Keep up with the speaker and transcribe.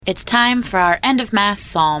It's time for our end of Mass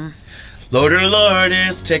psalm. Lord, our Lord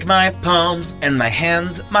is, take my palms and my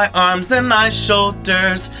hands, my arms and my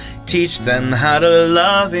shoulders. Teach them how to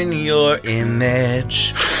love in your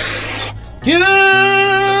image. You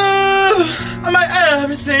are my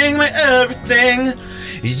everything, my everything.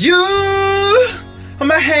 You are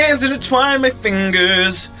my hands intertwine my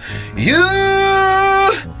fingers. You're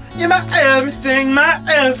my everything, my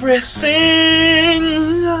everything.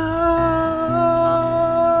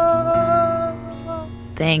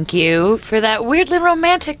 Thank you for that weirdly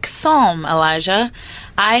romantic psalm, Elijah.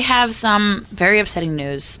 I have some very upsetting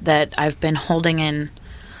news that I've been holding in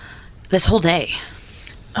this whole day.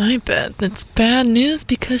 I bet that's bad news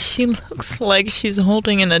because she looks like she's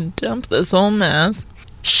holding in a dump this whole Mass.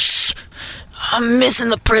 Shh! I'm missing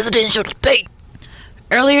the presidential debate.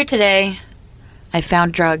 Earlier today, I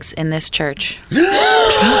found drugs in this church.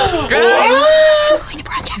 Drugs? Drugs?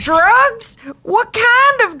 What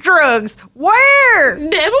kind of drugs? Where?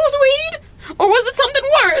 Devil's weed? Or was it something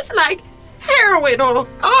worse, like heroin or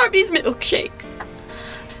Arby's milkshakes?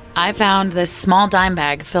 I found this small dime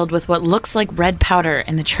bag filled with what looks like red powder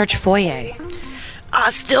in the church foyer. I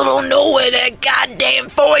still don't know where that goddamn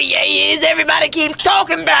foyer is everybody keeps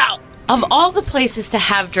talking about. Of all the places to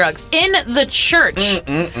have drugs, in the church,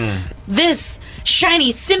 this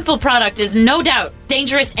shiny, sinful product is no doubt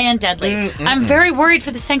dangerous and deadly. I'm very worried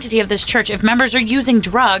for the sanctity of this church if members are using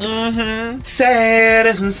drugs. Say it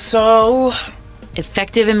isn't so.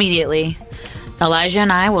 Effective immediately, Elijah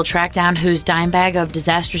and I will track down whose dime bag of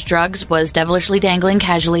disastrous drugs was devilishly dangling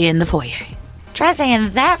casually in the foyer. Try saying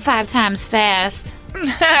that 5 times fast.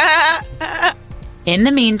 In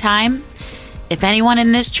the meantime, if anyone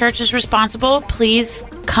in this church is responsible, please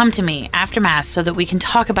come to me after Mass so that we can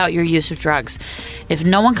talk about your use of drugs. If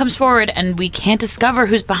no one comes forward and we can't discover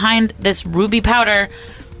who's behind this ruby powder,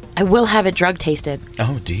 I will have it drug tasted.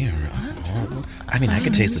 Oh, dear. I mean, I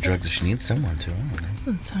could taste the drugs if she needs someone to.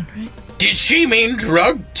 Doesn't sound right. Did she mean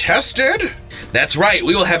drug tested? That's right.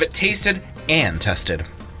 We will have it tasted and tested.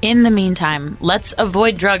 In the meantime, let's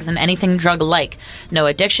avoid drugs and anything drug-like. No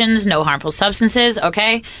addictions, no harmful substances,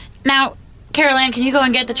 okay? Now, Carol Ann, can you go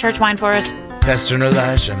and get the church wine for us? Pastor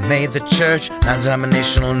Elijah made the church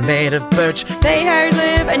non-denominational, made of birch. They hired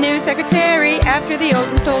Liv, a new secretary, after the old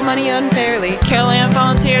one stole money unfairly. Carol Ann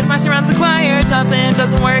volunteers, my surrounds the choir. Jonathan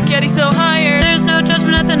doesn't work, yet he's still hired. There's no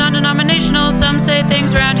judgment at the non-denominational. Some say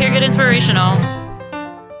things around here get inspirational.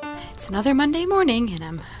 It's another Monday morning, and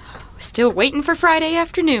I'm still waiting for Friday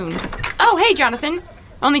afternoon. Oh, hey, Jonathan.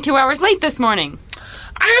 Only 2 hours late this morning.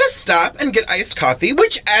 I had to stop and get iced coffee,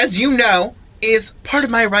 which, as you know, is part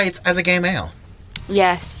of my rights as a gay male.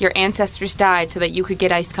 Yes, your ancestors died so that you could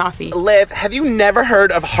get iced coffee. Liv, have you never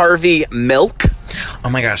heard of Harvey Milk? Oh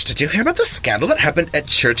my gosh, did you hear about the scandal that happened at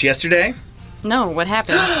church yesterday? No, what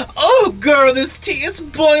happened? Oh, girl, this tea is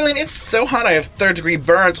boiling. It's so hot I have third-degree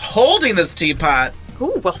burns holding this teapot.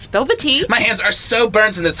 Ooh, well, spill the tea. My hands are so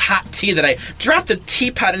burned from this hot tea that I dropped the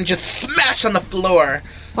teapot and just smashed on the floor.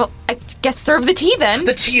 Well, I guess serve the tea then.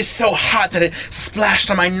 The tea is so hot that it splashed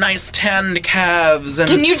on my nice tanned calves and...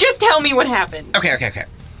 Can you just tell me what happened? Okay.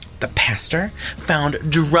 The pastor found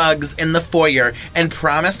drugs in the foyer and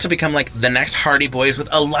promised to become like the next Hardy Boys with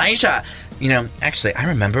Elijah. You know, actually, I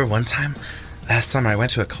remember one time, last summer, I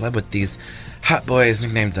went to a club with these hot boys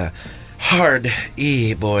nicknamed the Hard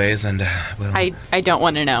E Boys and, well... I don't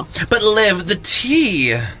want to know. But Liv, the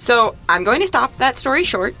tea... So, I'm going to stop that story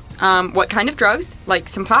short. What kind of drugs? Like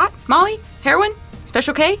some pot, Molly, heroin,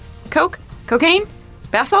 Special K, coke, cocaine,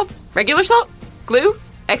 bath salts, regular salt, glue,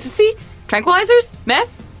 ecstasy, tranquilizers,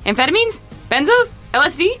 meth, amphetamines, benzos,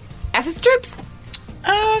 LSD, acid strips?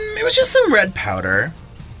 It was just some red powder.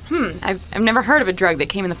 I've never heard of a drug that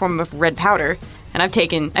came in the form of red powder, and I've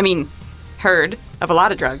heard of a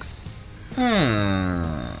lot of drugs.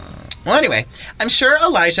 Well, anyway, I'm sure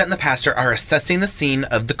Elijah and the pastor are assessing the scene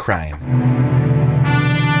of the crime.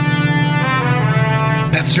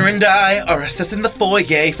 Pastor and I are assessing the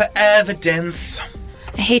foyer for evidence.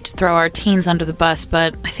 I hate to throw our teens under the bus,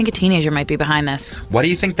 but I think a teenager might be behind this. Why do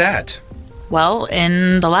you think that? Well,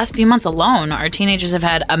 in the last few months alone, our teenagers have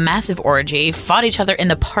had a massive orgy, fought each other in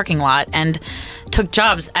the parking lot, and took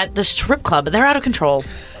jobs at the strip club. They're out of control.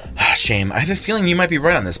 Shame. I have a feeling you might be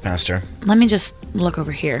right on this, Pastor. Let me just look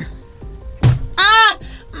over here. Ah!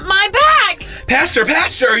 My bag! Pastor,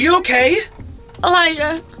 are you okay?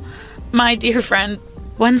 Elijah, my dear friend,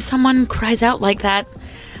 when someone cries out like that,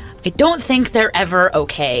 I don't think they're ever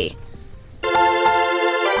okay.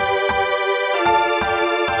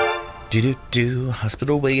 Do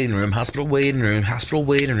hospital waiting room, hospital waiting room, hospital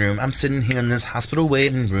waiting room. I'm sitting here in this hospital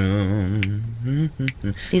waiting room.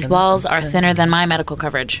 These walls are thinner than my medical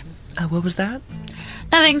coverage. What was that?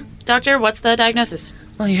 Nothing. Doctor, what's the diagnosis?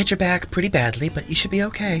 Well, you hit your back pretty badly, but you should be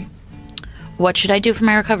okay. What should I do for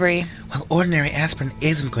my recovery? Well, ordinary aspirin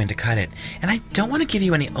isn't going to cut it, and I don't want to give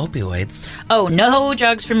you any opioids. Oh, no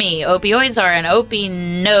drugs for me. Opioids are an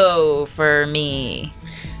no for me.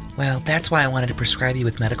 Well, that's why I wanted to prescribe you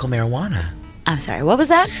with medical marijuana. I'm sorry, what was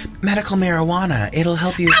that? Medical marijuana. It'll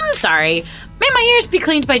help you... I'm sorry. May my ears be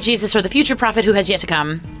cleaned by Jesus or the future prophet who has yet to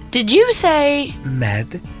come. Did you say...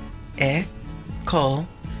 Medical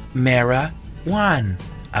marijuana.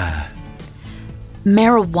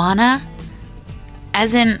 Marijuana?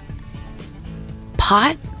 As in...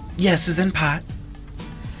 pot? Yes, as in pot.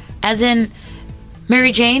 As in...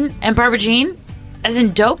 Mary Jane and Barbara Jean? As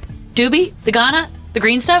in dope? Doobie? The Ghana? The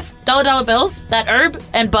green stuff? Dollar bills? That herb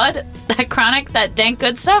and bud? That chronic? That dank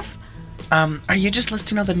good stuff? Are you just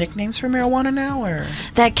listing all the nicknames for marijuana now, or...?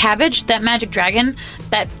 That cabbage? That magic dragon?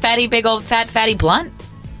 That fatty big old fatty blunt?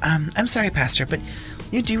 I'm sorry, Pastor, but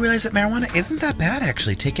you do realize that marijuana isn't that bad,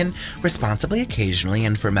 actually. Taken responsibly occasionally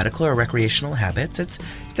and for medical or recreational habits, it's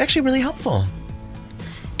actually really helpful.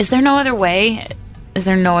 Is there no other way? Is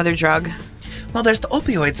there no other drug? Well, there's the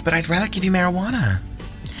opioids, but I'd rather give you marijuana.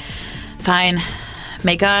 Fine.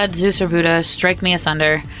 May God, Zeus or Buddha, strike me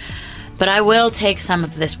asunder. But I will take some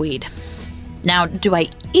of this weed. Now, do I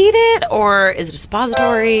eat it, or is it a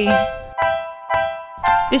suppository?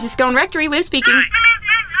 This is Scone Rectory, Liz speaking.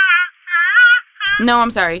 No, I'm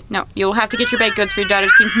sorry. No, you'll have to get your baked goods for your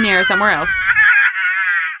daughter's quinceanera somewhere else.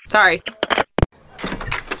 Sorry.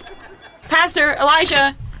 Pastor,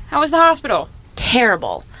 Elijah, how was the hospital?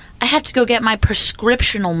 Terrible. I have to go get my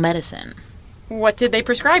prescriptional medicine. What did they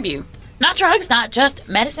prescribe you? Not drugs, not just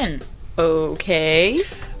medicine. Okay.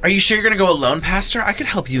 Are you sure you're going to go alone, Pastor? I could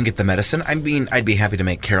help you and get the medicine. I mean, I'd be happy to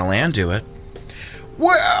make Carol Ann do it.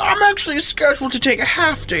 Well, I'm actually scheduled to take a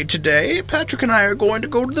half day today. Patrick and I are going to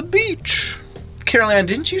go to the beach. Carol Ann,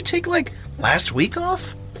 didn't you take, last week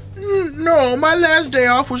off? No, my last day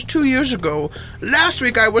off was 2 years ago. Last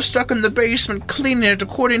week I was stuck in the basement cleaning it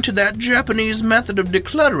according to that Japanese method of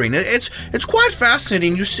decluttering. It's quite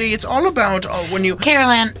fascinating. You see, it's all about when you...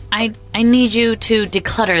 Carol Ann, I need you to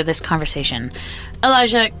declutter this conversation.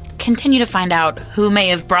 Elijah, continue to find out who may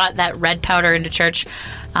have brought that red powder into church.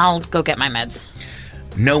 I'll go get my meds.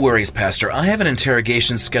 No worries, Pastor. I have an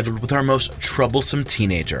interrogation scheduled with our most troublesome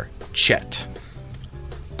teenager, Chet.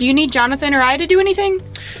 Do you need Jonathan or I to do anything?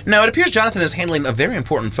 No, it appears Jonathan is handling a very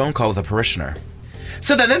important phone call with a parishioner.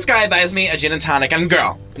 So then this guy buys me a gin and tonic, and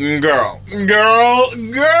girl. I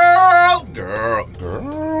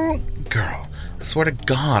swear to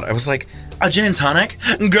God, I was like, a gin and tonic?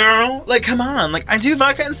 Girl? Come on. I do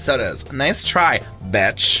vodka and sodas. Nice try,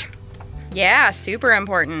 bitch. Yeah, super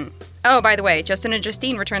important. Oh, by the way, Justin and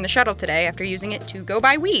Justine returned the shuttle today after using it to go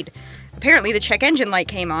buy weed. Apparently the check engine light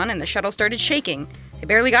came on and the shuttle started shaking. They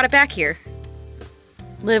barely got it back here.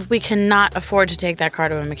 Liv, we cannot afford to take that car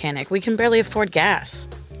to a mechanic. We can barely afford gas.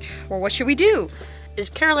 Well, what should we do? Is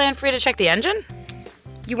Carol Ann free to check the engine?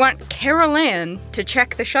 You want Carol Ann to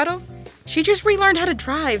check the shuttle? She just relearned how to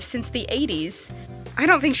drive since the 80s. I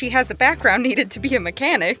don't think she has the background needed to be a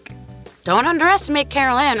mechanic. Don't underestimate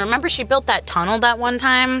Carol Ann. Remember she built that tunnel that one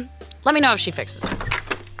time? Let me know if she fixes it.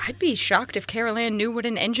 I'd be shocked if Carol Ann knew what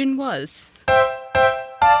an engine was.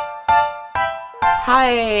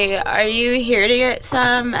 Hi, are you here to get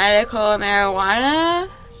some medical marijuana?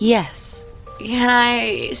 Yes. Can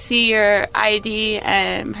I see your ID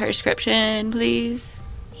and prescription, please?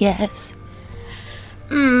 Yes.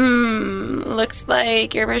 Looks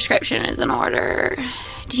like your prescription is in order.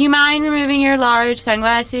 Do you mind removing your large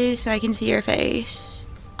sunglasses so I can see your face?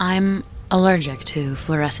 I'm allergic to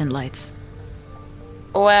fluorescent lights.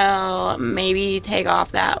 Well, maybe take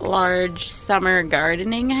off that large summer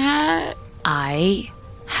gardening hat. I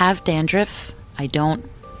have dandruff. I don't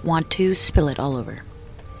want to spill it all over.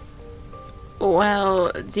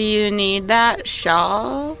 Well, do you need that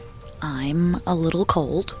shawl? I'm a little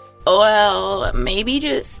cold. Well, maybe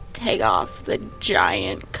just take off the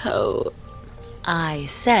giant coat. I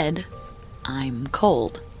said I'm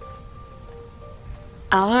cold.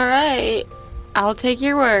 All right. I'll take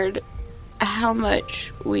your word. How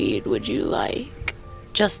much weed would you like?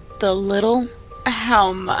 Just a little?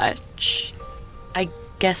 How much? I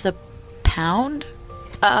guess a pound?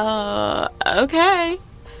 Okay.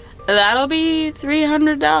 That'll be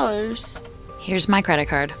 $300. Here's my credit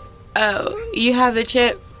card. Oh, you have the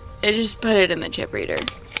chip? Just put it in the chip reader.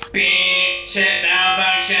 Beep, chip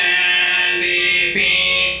malfunction, beep,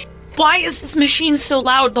 beep. Why is this machine so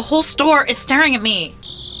loud? The whole store is staring at me.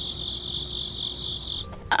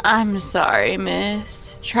 I'm sorry,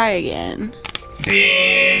 miss. Try again.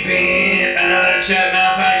 Beep, beep, another chip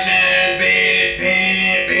malfunction. Beep,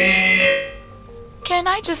 beep, beep. Can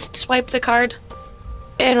I just swipe the card?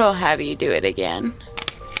 It'll have you do it again.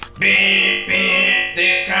 Beep, beep.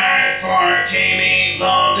 This card for Jamie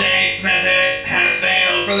Lolday Smith has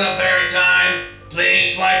failed for the third time.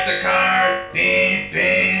 Please swipe the card. Beep,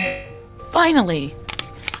 beep. Finally.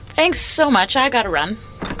 Thanks so much. I gotta run.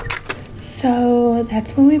 So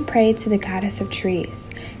that's when we prayed to the goddess of trees,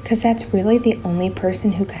 because that's really the only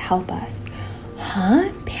person who could help us.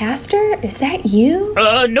 Huh? Pastor? Is that you?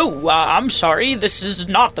 No, I'm sorry. This is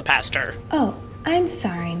not the pastor. Oh, I'm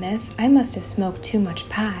sorry, miss. I must have smoked too much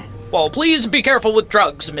pot. Well, please be careful with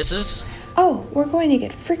drugs, missus. Oh, we're going to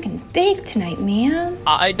get freaking baked tonight, man.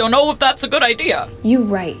 I don't know if that's a good idea. You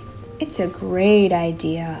right. It's a great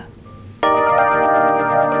idea.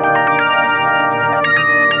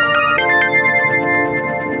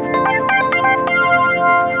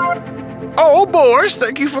 Oh, boys,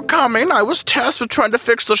 thank you for coming. I was tasked with trying to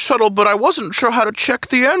fix the shuttle, but I wasn't sure how to check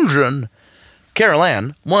the engine. Carol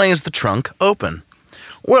Ann, why is the trunk open?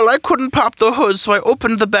 Well, I couldn't pop the hood, so I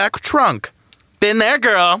opened the back trunk. Been there,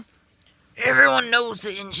 girl. Everyone knows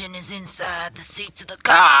the engine is inside the seats of the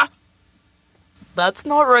car. That's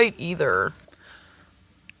not right either.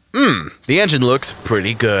 The engine looks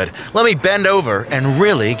pretty good. Let me bend over and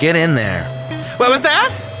really get in there. What was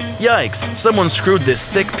that? Yikes, someone screwed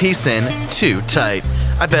this thick piece in too tight.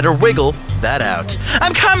 I better wiggle that out.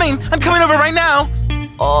 I'm coming over right now.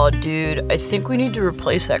 Oh, dude, I think we need to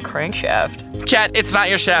replace that crankshaft. Chat, it's not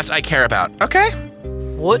your shaft I care about, okay?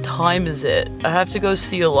 What time is it? I have to go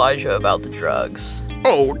see Elijah about the drugs.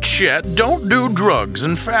 Oh, Chet, don't do drugs.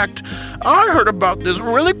 In fact, I heard about this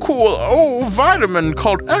really cool, vitamin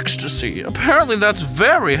called ecstasy. Apparently that's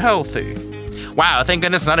very healthy. Wow, thank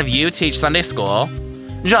goodness none of you teach Sunday school.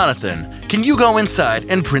 Jonathan, can you go inside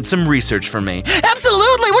and print some research for me?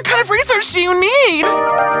 Absolutely! What kind of research do you need?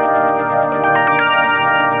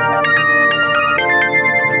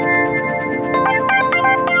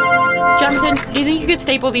 Jonathan, do you think you could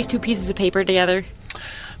staple these two pieces of paper together?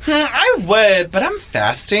 I would, but I'm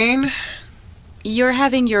fasting. You're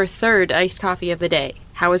having your third iced coffee of the day.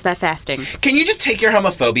 How is that fasting? Can you just take your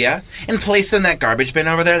homophobia and place it in that garbage bin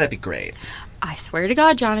over there? That'd be great. I swear to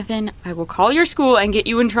God, Jonathan, I will call your school and get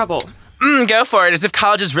you in trouble. Go for it, as if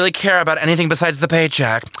colleges really care about anything besides the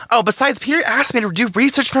paycheck. Oh, besides, Peter asked me to do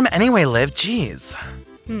research from anyway, Liv. Jeez.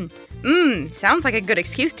 Sounds like a good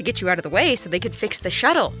excuse to get you out of the way so they could fix the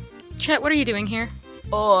shuttle. Chet, what are you doing here?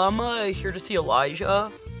 Oh, I'm here to see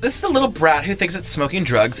Elijah. This is the little brat who thinks that smoking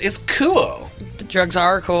drugs is cool. The drugs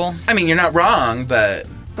are cool. I mean, you're not wrong, but...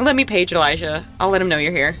 Let me page Elijah. I'll let him know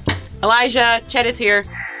you're here. Elijah, Chet is here.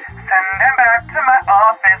 Send him back to my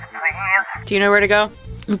office, please. Do you know where to go?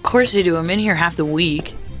 Of course I do. I'm in here half the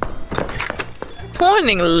week.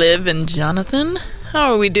 Morning, Liv and Jonathan.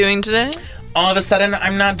 How are we doing today? All of a sudden,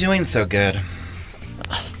 I'm not doing so good.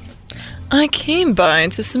 I came by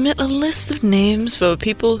to submit a list of names for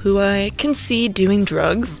people who I can see doing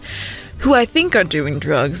drugs, who I think are doing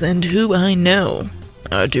drugs, and who I know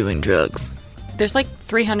are doing drugs. There's like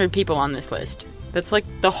 300 people on this list. That's like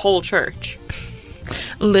the whole church.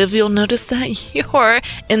 Liv, you'll notice that you're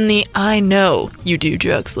in the I know you do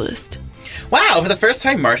drugs list. Wow, for the first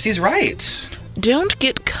time, Marcy's right. Don't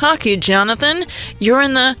get cocky, Jonathan. You're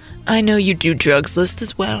in the I know you do drugs list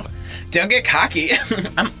as well. Don't get cocky.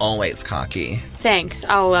 I'm always cocky. Thanks.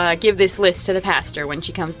 I'll give this list to the pastor when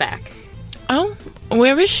she comes back. Oh,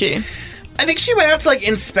 where is she? I think she went out to,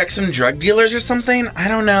 inspect some drug dealers or something. I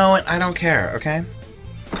don't know, and I don't care, okay?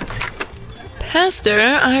 Pastor,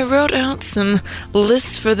 I wrote out some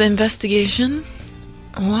lists for the investigation.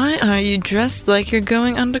 Why are you dressed like you're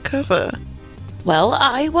going undercover? Well,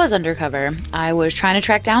 I was undercover. I was trying to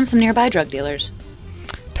track down some nearby drug dealers.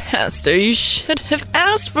 Pastor, you should have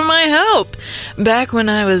asked for my help back when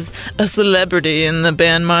I was a celebrity in the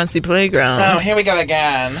band Marcy Playground. Oh, here we go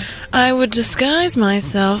again. I would disguise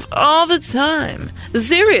myself all the time.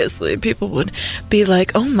 Seriously, people would be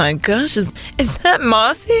like, oh my gosh, is that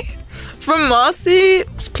Marcy? From Marcy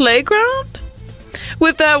Playground?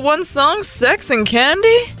 With that one song, Sex and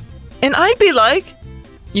Candy? And I'd be like,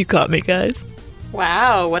 you caught me, guys.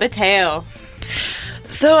 Wow, what a tale.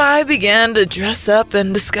 So I began to dress up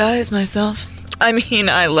and disguise myself. I mean,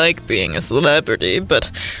 I like being a celebrity,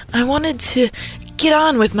 but I wanted to get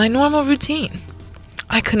on with my normal routine.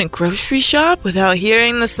 I couldn't grocery shop without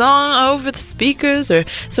hearing the song over the speakers or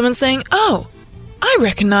someone saying, oh, I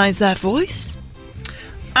recognize that voice.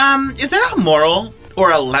 Is there a moral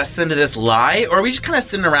or a lesson to this lie, or are we just kind of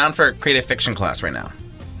sitting around for a creative fiction class right now?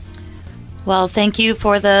 Well, thank you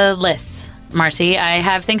for the list, Marcy. I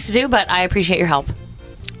have things to do, but I appreciate your help.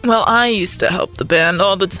 Well, I used to help the band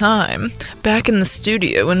all the time. Back in the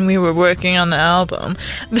studio when we were working on the album,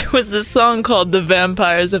 there was this song called The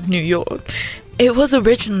Vampires of New York. It was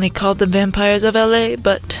originally called The Vampires of LA,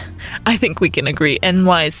 but I think we can agree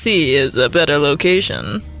NYC is a better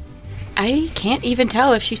location. I can't even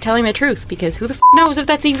tell if she's telling the truth, because who the knows if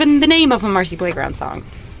that's even the name of a Marcy Playground song.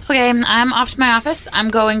 Okay, I'm off to my office. I'm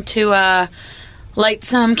going to light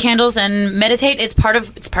some candles and meditate. It's part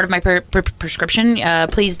of my prescription.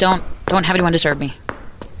 Please don't have anyone disturb me.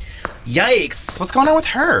 Yikes! What's going on with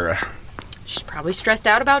her? She's probably stressed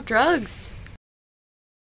out about drugs.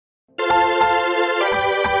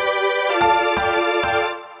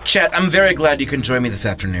 Chet, I'm very glad you can join me this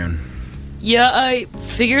afternoon. Yeah, I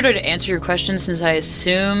figured I'd answer your question since I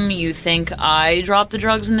assume you think I dropped the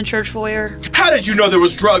drugs in the church foyer. How did you know there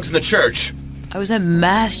was drugs in the church? I was at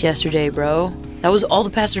Mass yesterday, bro. That was all the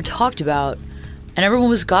pastor talked about. And everyone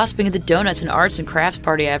was gossiping at the donuts and arts and crafts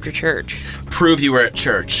party after church. Prove you were at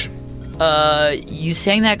church. You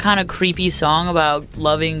sang that kind of creepy song about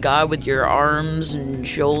loving God with your arms and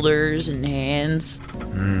shoulders and hands.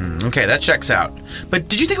 Okay, that checks out. But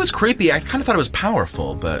did you think it was creepy? I kind of thought it was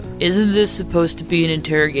powerful, but... Isn't this supposed to be an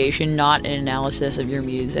interrogation, not an analysis of your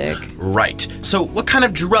music? Right. So what kind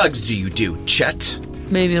of drugs do you do, Chet?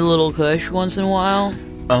 Maybe a little kush once in a while.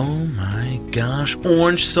 Oh my gosh,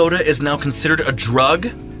 orange soda is now considered a drug?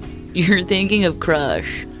 You're thinking of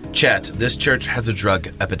Crush. Chet, this church has a drug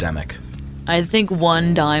epidemic. I think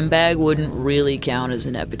one dime bag wouldn't really count as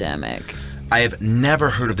an epidemic. I have never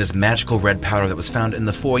heard of this magical red powder that was found in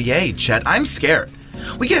the foyer, Chet. I'm scared.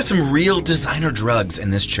 We get some real designer drugs in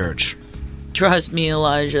this church. Trust me,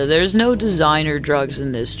 Elijah, there's no designer drugs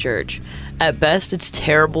in this church. At best, it's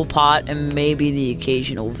terrible pot and maybe the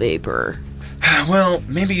occasional vapor. Well,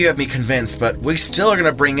 maybe you have me convinced, but we still are going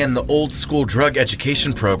to bring in the old school drug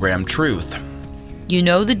education program, Truth. You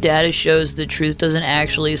know, the data shows that truth doesn't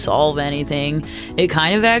actually solve anything. It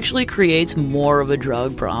kind of actually creates more of a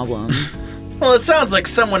drug problem. Well, it sounds like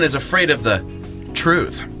someone is afraid of the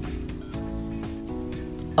truth.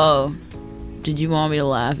 Oh, did you want me to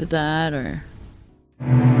laugh at that, or?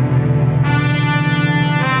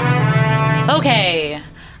 Okay,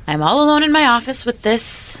 I'm all alone in my office with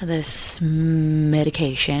this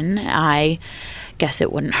medication. I guess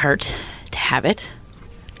it wouldn't hurt to have it.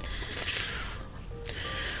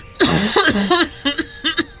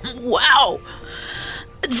 Wow,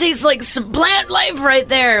 it tastes like some plant life right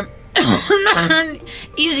there.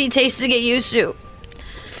 Easy taste to get used to.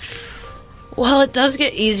 Well, it does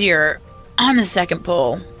get easier on the second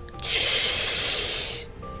pull.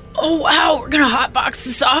 Oh wow, we're gonna hotbox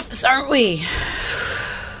this office, aren't we?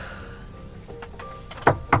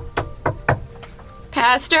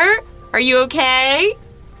 Pastor, are you okay?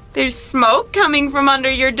 There's smoke coming from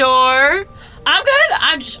under your door. I'm good.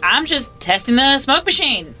 I'm just testing the smoke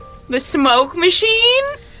machine. The smoke machine?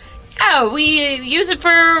 Yeah, we use it for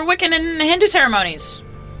Wiccan and Hindu ceremonies.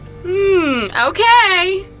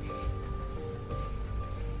 Okay.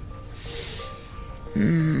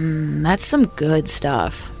 That's some good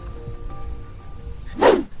stuff.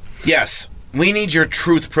 Yes, we need your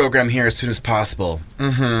truth program here as soon as possible.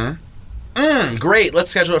 Great,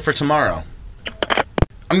 let's schedule it for tomorrow.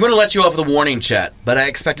 I'm going to let you off with a warning, Chet, but I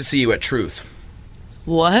expect to see you at Truth.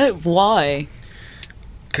 What? Why?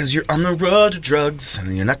 Because you're on the road to drugs,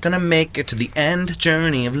 and you're not going to make it to the end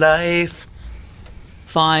journey of life.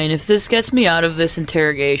 Fine, if this gets me out of this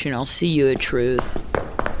interrogation, I'll see you at Truth.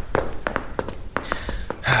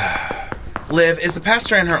 Liv, is the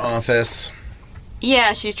pastor in her office?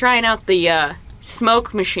 Yeah, she's trying out the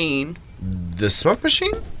smoke machine. The smoke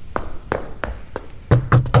machine?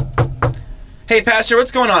 Hey, Pastor,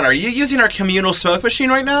 what's going on? Are you using our communal smoke machine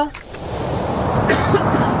right now?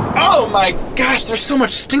 Oh my gosh, there's so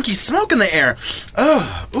much stinky smoke in the air.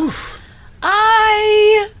 Oh, oof.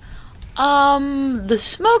 The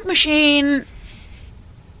smoke machine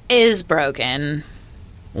is broken.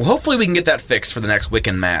 Well, hopefully we can get that fixed for the next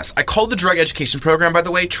Wiccan Mass. I called the drug education program, by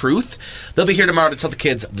the way, Truth. They'll be here tomorrow to tell the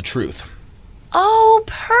kids the truth. Oh,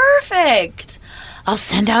 perfect. I'll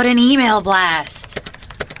send out an email blast.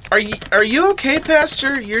 Are you okay,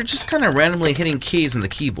 Pastor? You're just kind of randomly hitting keys on the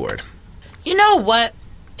keyboard. You know what,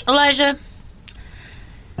 Elijah?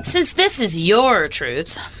 Since this is your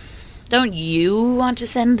truth, don't you want to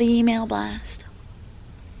send the email blast?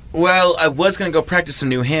 Well, I was going to go practice some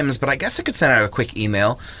new hymns, but I guess I could send out a quick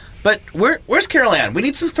email. But where's Carol Ann? We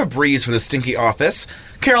need some Febreze for the stinky office.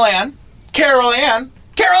 Carol Ann! Carol Ann!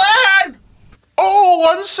 Carol Ann! Oh,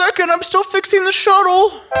 1 second, I'm still fixing the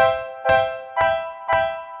shuttle.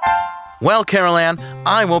 Well, Carol Ann,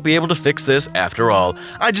 I won't be able to fix this after all.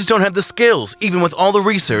 I just don't have the skills, even with all the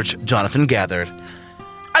research Jonathan gathered.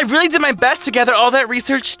 I really did my best to gather all that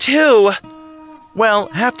research, too. Well,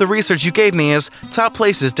 half the research you gave me is top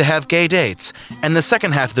places to have gay dates, and the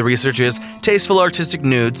second half of the research is tasteful artistic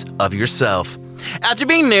nudes of yourself. After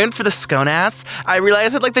being nude for the Sconas, I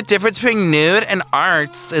realized that the difference between nude and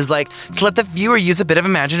arts is to let the viewer use a bit of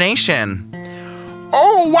imagination.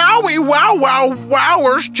 Oh, wowie,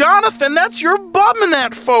 wowers. Jonathan, that's your bum in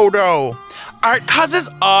that photo. Art causes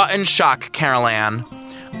awe and shock, Carol Ann.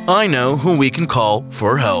 I know who we can call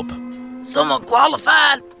for help. Someone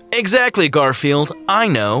qualified? Exactly, Garfield. I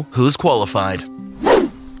know who's qualified.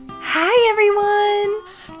 Hi,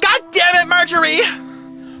 everyone. God damn it, Marjorie!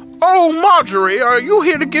 Oh, Marjorie, are you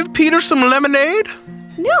here to give Peter some lemonade?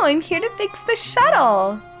 No, I'm here to fix the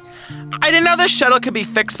shuttle. I didn't know the shuttle could be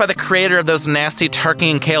fixed by the creator of those nasty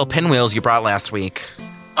turkey and kale pinwheels you brought last week.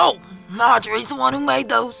 Oh, Marjorie's the one who made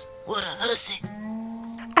those. What a hussy.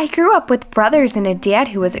 I grew up with brothers and a dad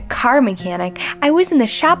who was a car mechanic. I was in the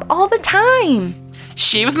shop all the time.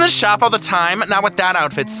 She was in the shop all the time, not with that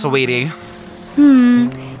outfit, sweetie.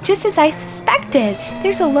 Just as I suspected.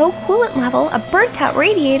 There's a low coolant level, a burnt-out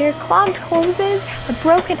radiator, clogged hoses, a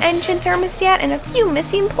broken engine thermostat, and a few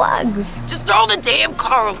missing plugs. Just throw the damn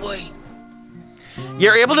car away.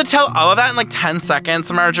 You're able to tell all of that in 10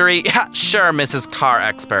 seconds, Marjorie? Yeah, sure, Mrs. Car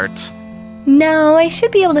Expert. No, I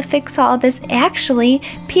should be able to fix all this. Actually,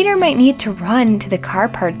 Peter might need to run to the car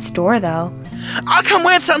parts store, though. I'll come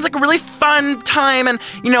with. Sounds like a really fun time, and,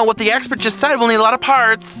 what the expert just said, we'll need a lot of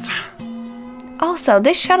parts. Also,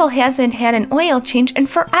 this shuttle hasn't had an oil change in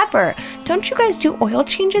forever. Don't you guys do oil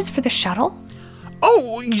changes for the shuttle?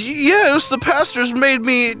 Oh, yes, the pastor's made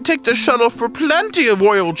me take the shuttle for plenty of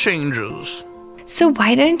oil changes. So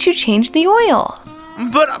why didn't you change the oil?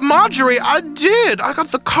 But, Marjorie, I did. I got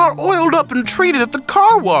the car oiled up and treated at the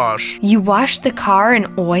car wash. You washed the car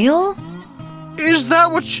in oil? Is that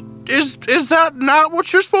is that not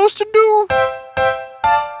what you're supposed to do?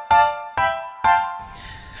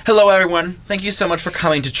 Hello, everyone. Thank you so much for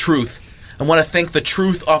coming to Truth. I want to thank the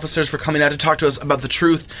Truth officers for coming out to talk to us about the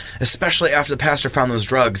truth, especially after the pastor found those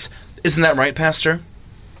drugs. Isn't that right, Pastor?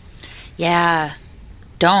 Yeah.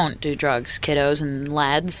 Don't do drugs, kiddos and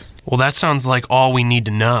lads. Well, that sounds like all we need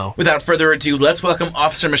to know. Without further ado, let's welcome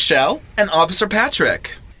Officer Michelle and Officer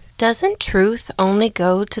Patrick. Doesn't Truth only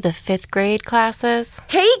go to the 5th grade classes?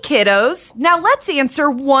 Hey, kiddos. Now let's answer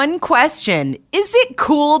one question. Is it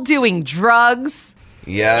cool doing drugs?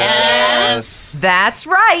 Yes. That's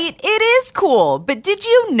right. It is cool. But did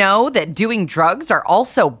you know that doing drugs are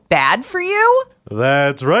also bad for you?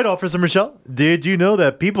 That's right, Officer Michelle. Did you know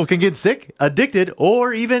that people can get sick, addicted,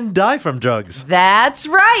 or even die from drugs? That's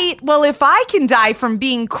right. Well, if I can die from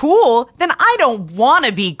being cool, then I don't want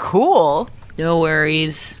to be cool. No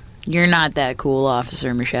worries. You're not that cool,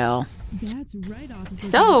 Officer Michelle.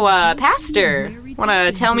 So, Pastor, want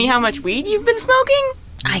to tell me how much weed you've been smoking?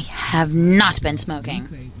 I have not been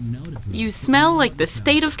smoking. You smell like the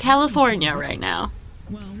state of California right now.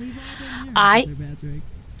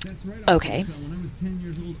 Okay.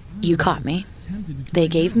 You caught me. They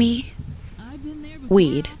gave me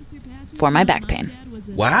weed for my back pain.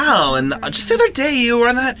 Wow, and just the other day you were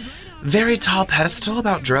on that very tall pedestal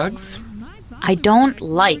about drugs. I don't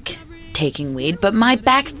like taking weed, but my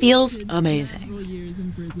back feels amazing.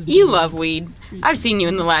 You love weed. I've seen you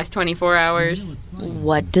in the last 24 hours.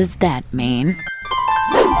 What does that mean?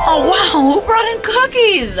 Oh, wow, who brought in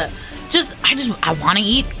cookies? I want to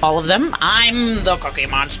eat all of them. I'm the cookie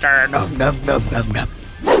monster. Nom, nom, nom, nom, nom.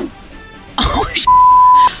 Oh,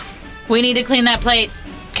 we need to clean that plate.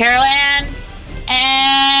 Carol Ann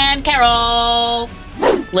and Carol.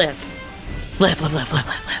 Live.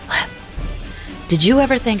 Did you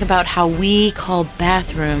ever think about how we call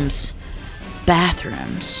bathrooms,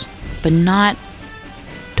 but not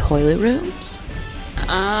toilet rooms?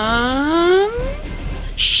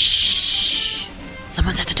 Shh.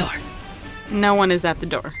 Someone's at the door. No one is at the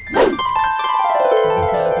door.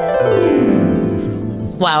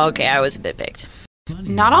 Wow, okay, I was a bit baked.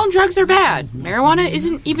 Not all drugs are bad. Marijuana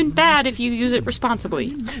isn't even bad if you use it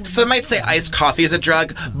responsibly. Some might say iced coffee is a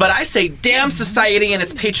drug, but I say damn society and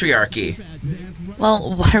its patriarchy.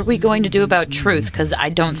 Well, what are we going to do about truth? Because I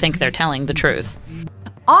don't think they're telling the truth.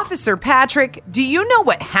 Officer Patrick, do you know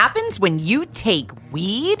what happens when you take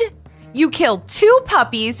weed? You kill 2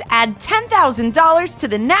 puppies, add $10,000 to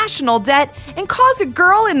the national debt, and cause a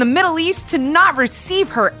girl in the Middle East to not receive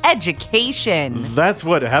her education. That's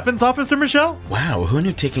what happens, Officer Michelle? Wow, who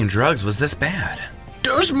knew taking drugs was this bad?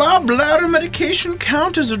 Does my bladder medication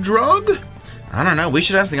count as a drug? I don't know. We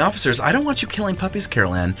should ask the officers. I don't want you killing puppies,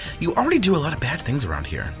 Carol Ann. You already do a lot of bad things around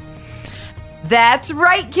here. That's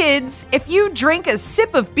right, kids. If you drink a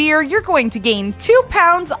sip of beer, you're going to gain 2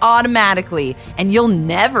 pounds automatically, and you'll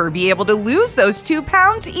never be able to lose those 2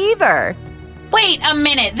 pounds either. Wait a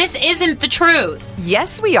minute. This isn't the truth.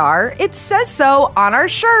 Yes, we are. It says so on our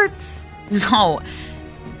shirts. No.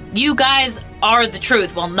 You guys are the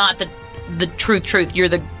truth. Well, not the truth. You're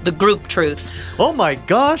the group truth. Oh my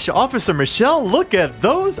gosh, Officer Michelle, look at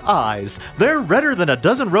those eyes. They're redder than a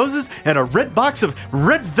dozen roses and a red box of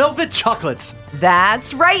red velvet chocolates.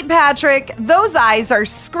 That's right, Patrick. Those eyes are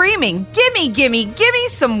screaming, gimme, gimme, gimme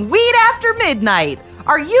some weed after midnight.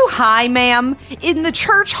 Are you high, ma'am, in the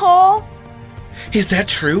church hall? Is that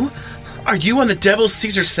true? Are you on the Devil's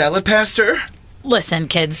Caesar salad, Pastor? Listen,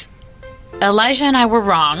 kids. Elijah and I were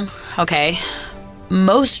wrong, okay?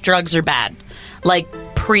 Most drugs are bad. Like,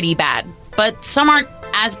 pretty bad. But some aren't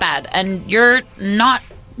as bad, and you're not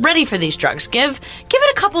ready for these drugs. Give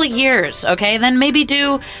it a couple of years, okay? Then maybe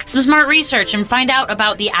do some smart research and find out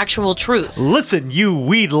about the actual truth. Listen, you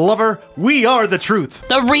weed lover, we are the truth.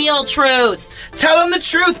 The real truth. Tell them the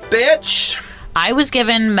truth, bitch. I was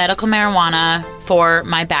given medical marijuana for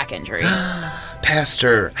my back injury.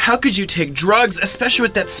 Pastor, how could you take drugs, especially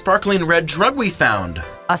with that sparkling red drug we found?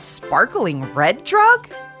 A sparkling red drug?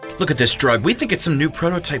 Look at this drug. We think it's some new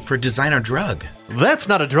prototype for a designer drug. That's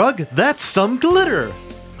not a drug, that's some glitter.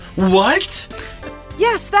 What?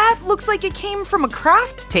 Yes, that looks like it came from a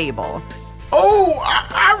craft table. Oh,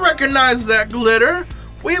 I recognize that glitter.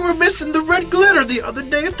 We were missing the red glitter the other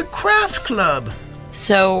day at the craft club.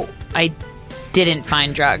 So, I didn't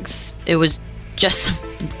find drugs. It was just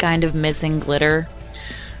some kind of missing glitter.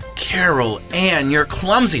 Carol Ann, your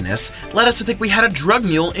clumsiness led us to think we had a drug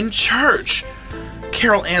mule in church.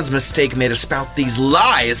 Carol Ann's mistake made us spout these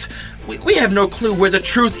lies. We have no clue where the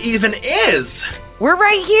truth even is. We're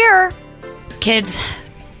right here. Kids,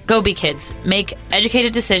 go be kids. Make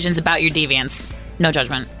educated decisions about your deviance. No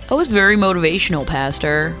judgment. That was very motivational,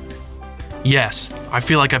 Pastor. Yes, I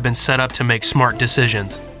feel like I've been set up to make smart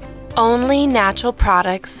decisions. Only natural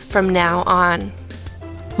products from now on.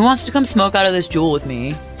 Who wants to come smoke out of this jewel with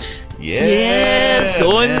me? Yeah,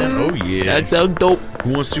 son. Man. Oh, yeah. That sounds dope.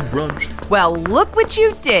 Who wants to do brunch? Well, look what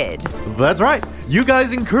you did. That's right. You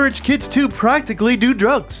guys encourage kids to practically do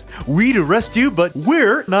drugs. We'd arrest you, but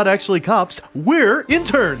we're not actually cops. We're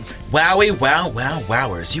interns. Wowie,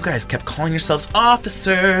 wowers. You guys kept calling yourselves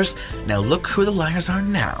officers. Now look who the liars are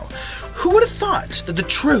now. Who would have thought that the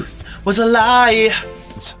truth was a lie?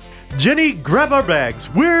 Jenny, grab our bags.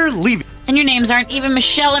 We're leaving. And your names aren't even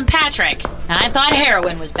Michelle and Patrick. And I thought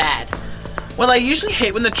heroin was bad. Well, I usually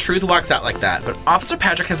hate when the truth walks out like that, but Officer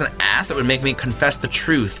Patrick has an ass that would make me confess the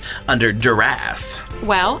truth under duress.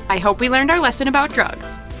 Well, I hope we learned our lesson about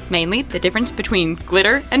drugs. Mainly the difference between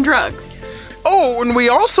glitter and drugs. Oh, and we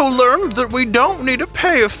also learned that we don't need to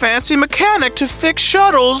pay a fancy mechanic to fix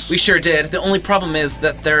shuttles. We sure did. The only problem is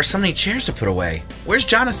that there are so many chairs to put away. Where's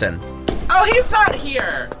Jonathan? Oh, he's not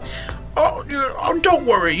here. Oh, don't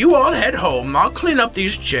worry. You all head home. I'll clean up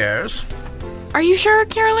these chairs. Are you sure,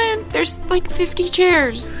 Carolyn? There's like 50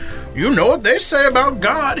 chairs. You know what they say about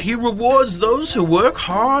God. He rewards those who work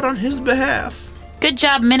hard on his behalf. Good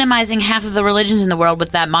job minimizing half of the religions in the world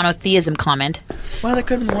with that monotheism comment. Well, that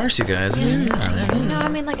could have been worse, you guys.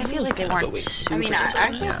 I feel like they weren't super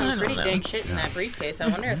actually some pretty big shit in that briefcase. I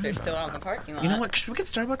wonder if they're still out in the parking lot. You know what? Should we get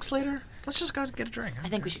Starbucks later? Let's just go get a drink. I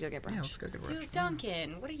think we should go get brunch. Yeah, let's go get brunch. Dude,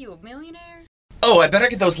 Duncan, what are you, a millionaire? Oh, I better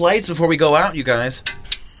get those lights before we go out, you guys.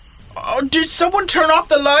 Oh, did someone turn off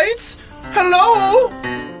the lights? Hello?